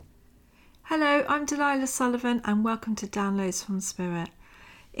Hello, I'm Delilah Sullivan and welcome to Downloads from Spirit.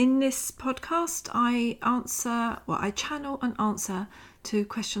 In this podcast, I channel and answer to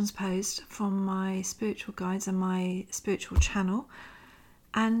questions posed from my spiritual guides and my spiritual channel.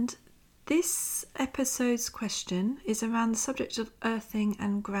 And this episode's question is around the subject of earthing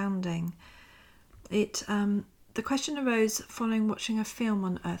and grounding. The question arose following watching a film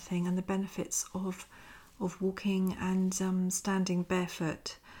on earthing and the benefits of walking and standing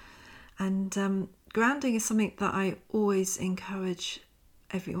barefoot. And grounding is something that I always encourage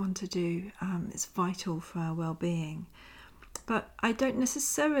everyone to do. It's vital for our well-being. But I don't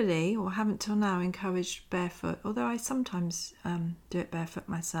necessarily, or haven't till now, encouraged barefoot, although I sometimes do it barefoot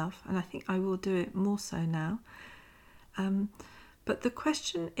myself, and I think I will do it more so now. But the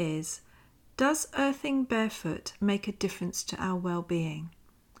question is, does earthing barefoot make a difference to our well-being?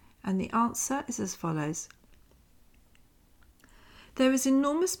 And the answer is as follows. There is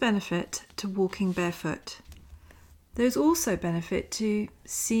enormous benefit to walking barefoot. There is also benefit to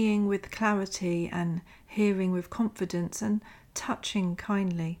seeing with clarity and hearing with confidence and touching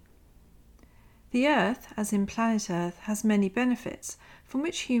kindly. The earth, as in planet Earth, has many benefits from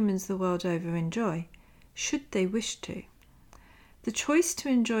which humans the world over enjoy, should they wish to. The choice to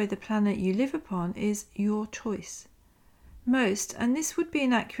enjoy the planet you live upon is your choice. Most, and this would be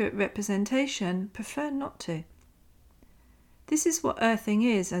an accurate representation, prefer not to. This is what earthing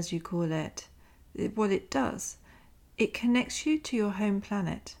is, as you call it, what it does. It connects you to your home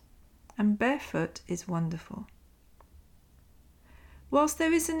planet, and barefoot is wonderful. Whilst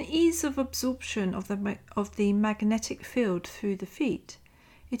there is an ease of absorption of the magnetic field through the feet,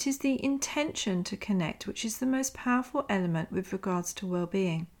 it is the intention to connect which is the most powerful element with regards to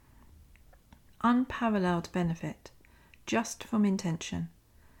well-being. Unparalleled benefit, just from intention.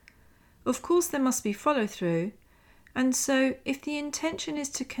 Of course, there must be follow-through, and so if the intention is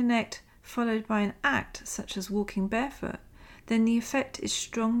to connect followed by an act such as walking barefoot, then the effect is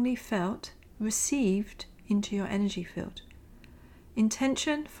strongly felt, received into your energy field.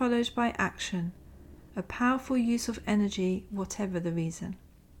 Intention followed by action, a powerful use of energy whatever the reason.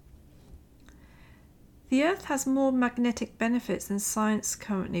 The earth has more magnetic benefits than science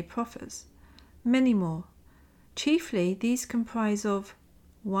currently proffers, many more. Chiefly these comprise of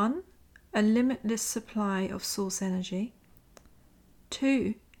 1. A limitless supply of source energy.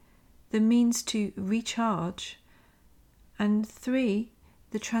 2. The means to recharge. And 3.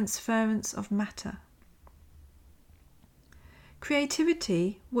 The transference of matter.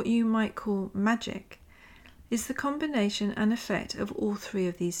 Creativity, what you might call magic, is the combination and effect of all three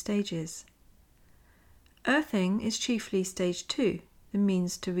of these stages. Earthing is chiefly stage 2, the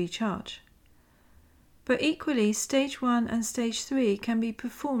means to recharge. But equally, stage 1 and stage 3 can be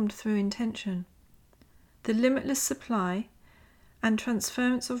performed through intention. The limitless supply and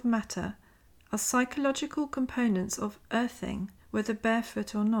transference of matter are psychological components of earthing, whether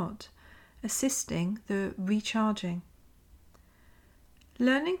barefoot or not, assisting the recharging.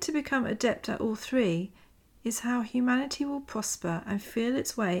 Learning to become adept at all three is how humanity will prosper and feel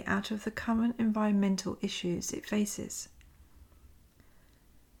its way out of the current environmental issues it faces.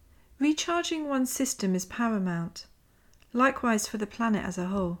 Recharging one's system is paramount, likewise for the planet as a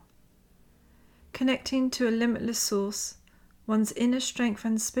whole. Connecting to a limitless source, one's inner strength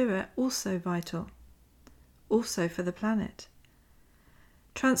and spirit also vital, also for the planet.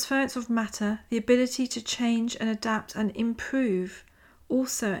 Transference of matter, the ability to change and adapt and improve,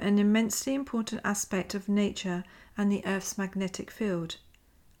 also an immensely important aspect of nature and the Earth's magnetic field,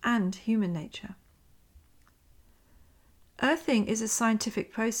 and human nature. Earthing is a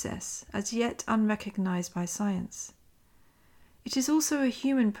scientific process, as yet unrecognized by science. It is also a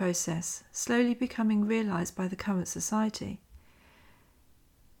human process, slowly becoming realized by the current society.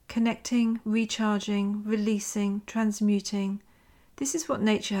 Connecting, recharging, releasing, transmuting, this is what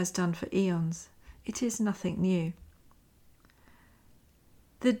nature has done for eons. It is nothing new.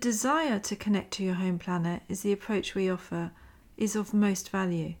 The desire to connect to your home planet is the approach we offer, is of most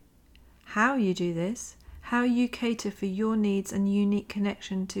value. How you do this, how you cater for your needs and unique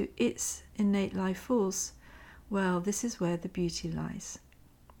connection to its innate life force, well, this is where the beauty lies.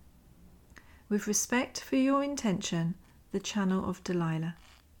 With respect for your intention, the channel of Delilah.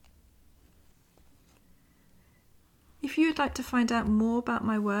 If you would like to find out more about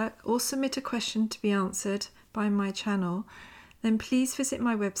my work or submit a question to be answered by my channel, then please visit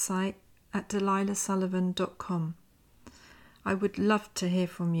my website at delilahsullivan.com. I would love to hear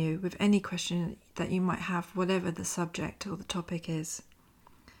from you with any question that you might have, whatever the subject or the topic is.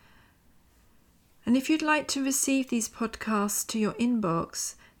 And if you'd like to receive these podcasts to your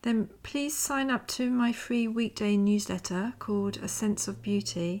inbox, then please sign up to my free weekday newsletter called A Sense of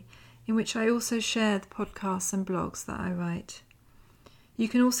Beauty. in which I also share the podcasts and blogs that I write. You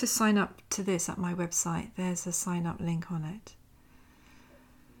can also sign up to this at my website. There's a sign up link on it.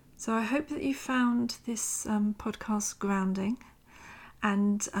 So I hope that you found this podcast grounding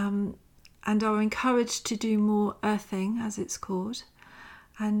and are encouraged to do more earthing, as it's called.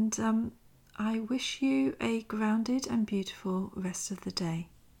 And I wish you a grounded and beautiful rest of the day.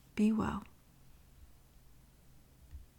 Be well.